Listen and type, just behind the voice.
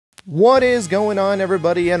What is going on,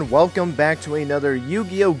 everybody, and welcome back to another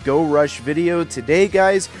Yu-Gi-Oh! Go Rush video. Today,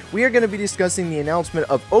 guys, we are going to be discussing the announcement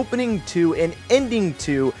of Opening 2 and Ending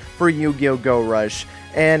 2 for Yu-Gi-Oh! Go Rush.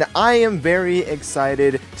 And I am very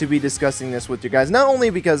excited to be discussing this with you guys, not only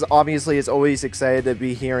because obviously it's always excited to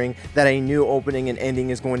be hearing that a new opening and ending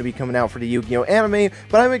is going to be coming out for the Yu-Gi-Oh! Anime,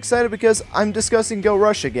 but I'm excited because I'm discussing Go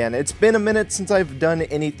Rush again. It's been a minute since I've done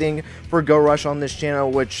anything for Go Rush on this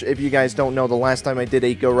channel, which, if you guys don't know, the last time I did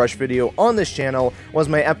a Go Rush video on this channel was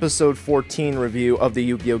my episode 14 review of the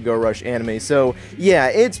Yu-Gi-Oh! Go Rush anime. So yeah,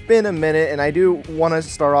 it's been a minute, and I do want to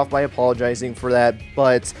start off by apologizing for that,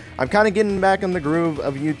 but I'm kind of getting back in the groove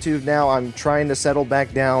of YouTube now. I'm trying to settle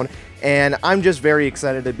back down, and I'm just very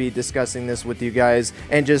excited to be discussing this with you guys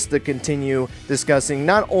and just to continue discussing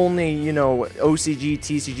not only, you know, OCG,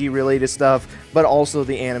 TCG related stuff, but also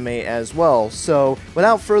the anime as well. So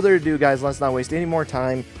without further ado, guys, let's not waste any more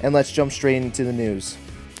time and let's jump straight into the news.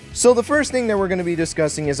 So the first thing that we're going to be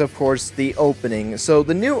discussing is, of course, the opening. So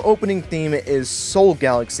the new opening theme is Soul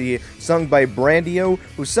Galaxy, sung by Brandio,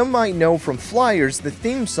 who some might know from Flyers, the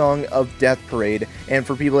theme song of Death Parade. And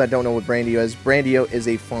for people that don't know what Brandio is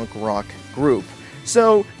a funk rock group.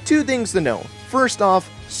 So, two things to know. First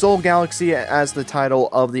off, Soul Galaxy as the title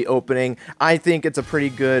of the opening. I think it's a pretty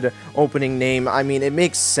good opening name. I mean, it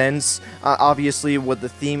makes sense, obviously, with the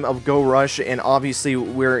theme of Go Rush, and obviously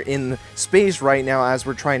we're in space right now as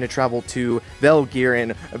we're trying to travel to Velgear,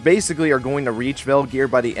 and basically are going to reach Velgear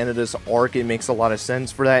by the end of this arc. It makes a lot of sense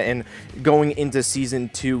for that, and going into Season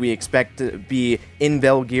 2, we expect to be in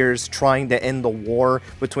Velgears trying to end the war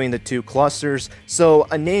between the two clusters, so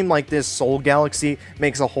a name like this, Soul Galaxy,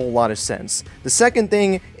 makes a whole lot of sense. The second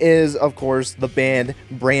thing is, of course, the band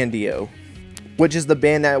Brandio, which is the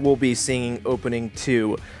band that will be singing Opening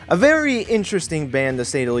 2. A very interesting band, to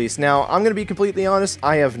say the least. Now, I'm going to be completely honest,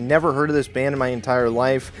 I have never heard of this band in my entire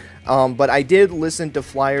life, but I did listen to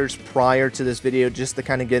Flyers prior to this video just to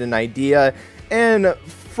kind of get an idea, and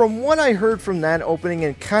from what I heard from that opening,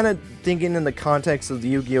 and kind of thinking in the context of the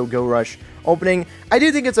Yu-Gi-Oh! Go Rush opening, I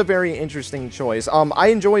do think it's a very interesting choice. I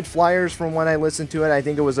enjoyed Flyers from when I listened to it. I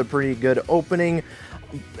think it was a pretty good opening,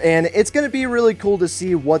 and it's going to be really cool to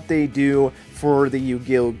see what they do for the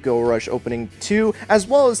Yu-Gi-Oh! Go Rush Opening 2, as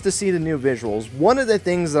well as to see the new visuals. One of the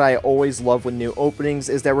things that I always love with new openings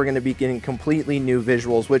is that we're going to be getting completely new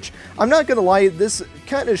visuals, which, I'm not going to lie, this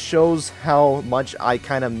kind of shows how much I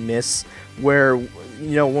kind of miss where,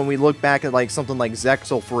 you know, when we look back at like something like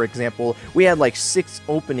Zexal, for example, we had like 6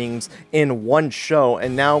 openings in one show,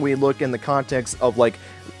 and now we look in the context of like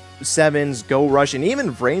Sevens, Go Rush, and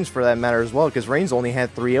even Vrains for that matter as well, because Vrains only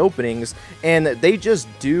had 3 openings, and they just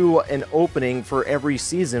do an opening for every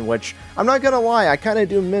season, which, I'm not gonna lie, I kind of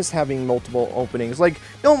do miss having multiple openings. Like,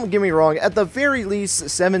 don't get me wrong, at the very least,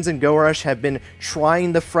 Sevens and Go Rush have been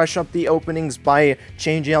trying to fresh up the openings by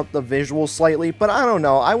changing out the visuals slightly, but I don't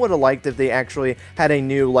know, I would have liked if they actually had a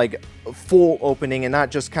new, like, full opening and not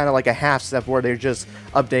just kind of like a half step where they're just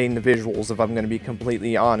updating the visuals, if I'm going to be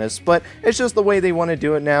completely honest. But it's just the way they want to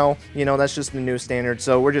do it now, you know, that's just the new standard,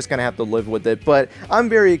 so we're just going to have to live with it. But I'm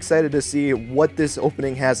very excited to see what this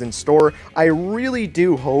opening has in store. I really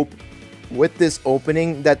do hope with this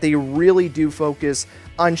opening that they really do focus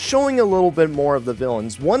on showing a little bit more of the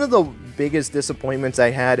villains. One of the biggest disappointments I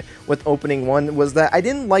had with opening 1 was that I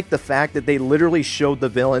didn't like the fact that they literally showed the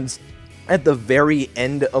villains at the very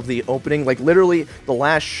end of the opening. Like, literally, the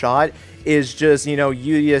last shot is just, you know,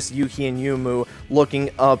 Udius, Yuki, and Yumu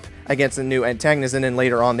looking up against the new antagonist, and then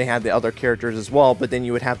later on they had the other characters as well, but then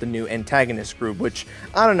you would have the new antagonist group, which,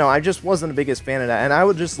 I don't know, I just wasn't the biggest fan of that, and I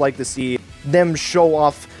would just like to see them show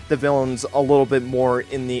off the villains a little bit more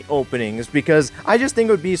in the openings, because I just think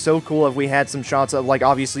it would be so cool if we had some shots of, like,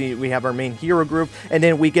 obviously we have our main hero group, and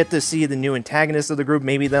then we get to see the new antagonist of the group,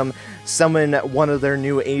 maybe them summon one of their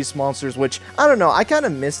new ace monsters, which, I don't know, I kind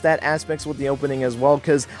of miss that aspects with the opening as well,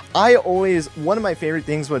 because one of my favorite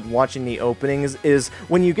things with watching the openings is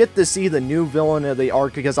when you get to see the new villain of the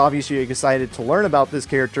arc, because obviously you're excited to learn about this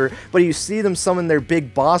character, but you see them summon their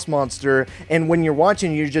big boss monster, and when you're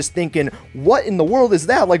watching, you're just thinking, what in the world is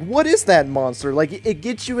that? Like, what is that monster? Like, it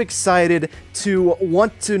gets you excited to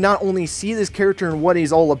want to not only see this character and what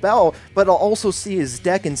he's all about, but also see his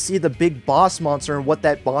deck and see the big boss monster and what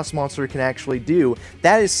that boss monster can actually do.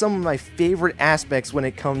 That is some of my favorite aspects when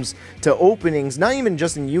it comes to openings, not even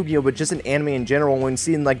just in Yu-Gi-Oh, but just in anime in general, when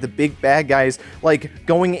seeing like the big bad guys like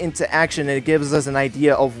going into action, and it gives us an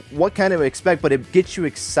idea of what kind of expect, but it gets you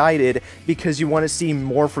excited because you want to see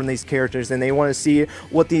more from these characters, and they want to see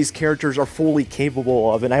what these characters are fully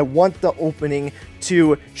capable of. and I want the opening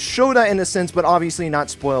to show that in a sense, but obviously not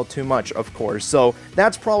spoil too much, of course. So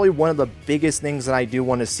that's probably one of the biggest things that I do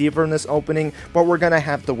want to see from this opening, but we're gonna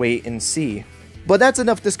have to wait and see. But that's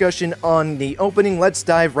enough discussion on the opening. Let's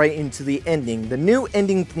dive right into the ending. The new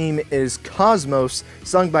ending theme is Cosmos,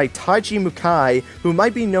 sung by Taichi Mukai, who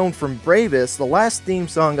might be known from Bravest, the last theme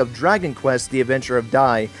song of Dragon Quest: The Adventure of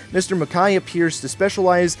Dai. Mr. Mukai appears to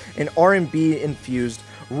specialize in R&B infused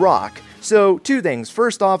rock. So, two things.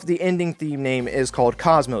 First off, the ending theme name is called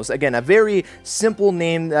Cosmos. Again, a very simple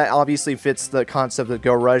name that obviously fits the concept of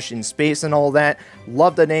Go Rush in space and all that.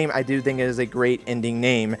 Love the name. I do think it is a great ending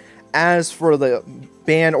name. As for the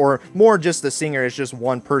band, or more just the singer, it's just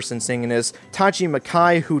one person singing this, Taichi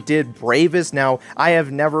Mukai, who did Bravest. Now, I have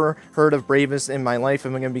never heard of Bravest in my life,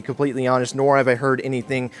 I'm going to be completely honest, nor have I heard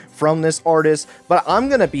anything from this artist, but I'm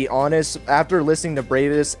going to be honest, after listening to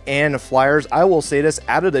Bravest and Flyers, I will say this,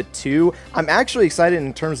 out of the two, I'm actually excited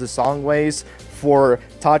in terms of song-wise for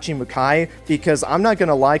Taichi Mukai, because I'm not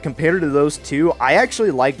gonna lie, compared to those two, I actually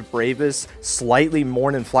liked Bravest slightly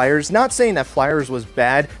more than Flyers. Not saying that Flyers was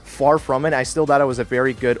bad, far from it, I still thought it was a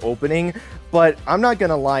very good opening, but I'm not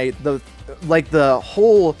gonna lie, the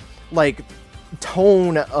whole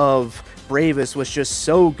tone of Bravest was just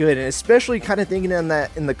so good, and especially kind of thinking in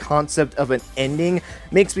the concept of an ending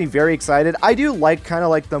makes me very excited. I do like kind of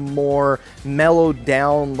like the more mellowed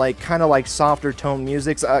down, kind of like softer tone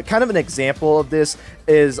music. Kind of an example of this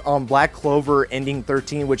is on Black Clover Ending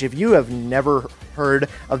 13, which if you have never heard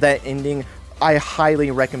of that ending, I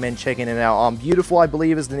highly recommend checking it out. Beautiful, I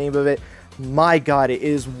believe, is the name of it. My god, it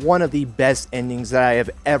is one of the best endings that I have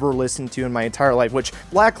ever listened to in my entire life, which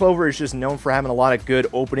Black Clover is just known for having a lot of good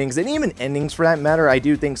openings, and even endings for that matter. I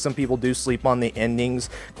do think some people do sleep on the endings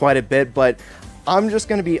quite a bit, but I'm just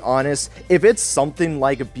going to be honest, if it's something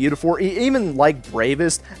like Beautiful, or even like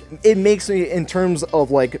Bravest, it makes me, in terms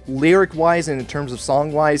of lyric-wise and in terms of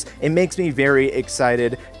song-wise, it makes me very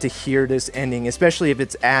excited to hear this ending, especially if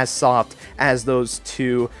it's as soft as those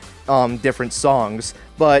two different songs.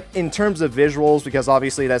 But in terms of visuals, because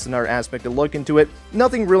obviously that's another aspect to look into it,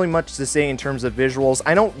 nothing really much to say in terms of visuals.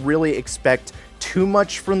 I don't really expect too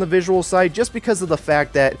much from the visual side, just because of the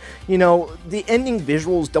fact that, you know, the ending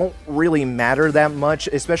visuals don't really matter that much,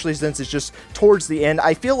 especially since it's just towards the end.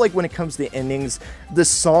 I feel like when it comes to endings, the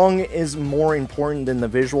song is more important than the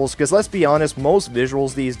visuals, because let's be honest, most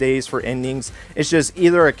visuals these days for endings, it's just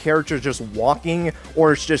either a character just walking,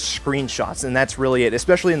 or it's just screenshots, and that's really it,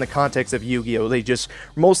 especially in the context of Yu-Gi-Oh! They just,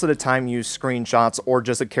 most of the time, use screenshots, or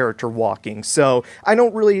just a character walking. So, I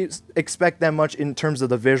don't really expect that much in terms of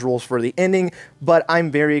the visuals for the ending, but I'm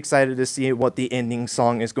very excited to see what the ending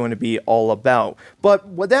song is going to be all about. But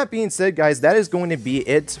with that being said, guys, that is going to be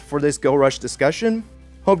it for this Go Rush discussion.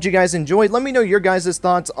 Hope you guys enjoyed. Let me know your guys'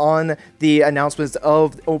 thoughts on the announcements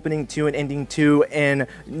of opening 2 and ending 2, and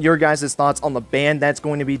your guys' thoughts on the band that's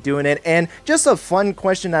going to be doing it. And just a fun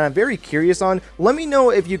question that I'm very curious on, let me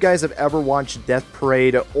know if you guys have ever watched Death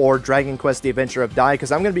Parade or Dragon Quest: The Adventure of Dai,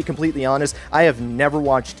 because I'm going to be completely honest, I have never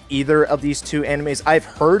watched either of these two animes. I've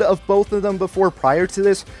heard of both of them before prior to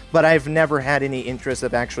this, but I've never had any interest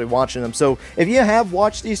of actually watching them. So if you have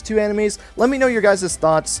watched these two animes, let me know your guys'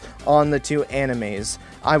 thoughts on the two animes.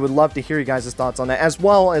 I would love to hear you guys' thoughts on that, as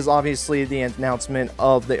well as obviously the announcement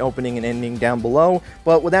of the opening and ending down below.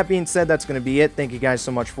 But with that being said, that's going to be it. Thank you guys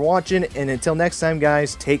so much for watching, and until next time,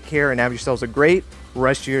 guys, take care and have yourselves a great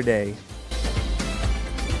rest of your day.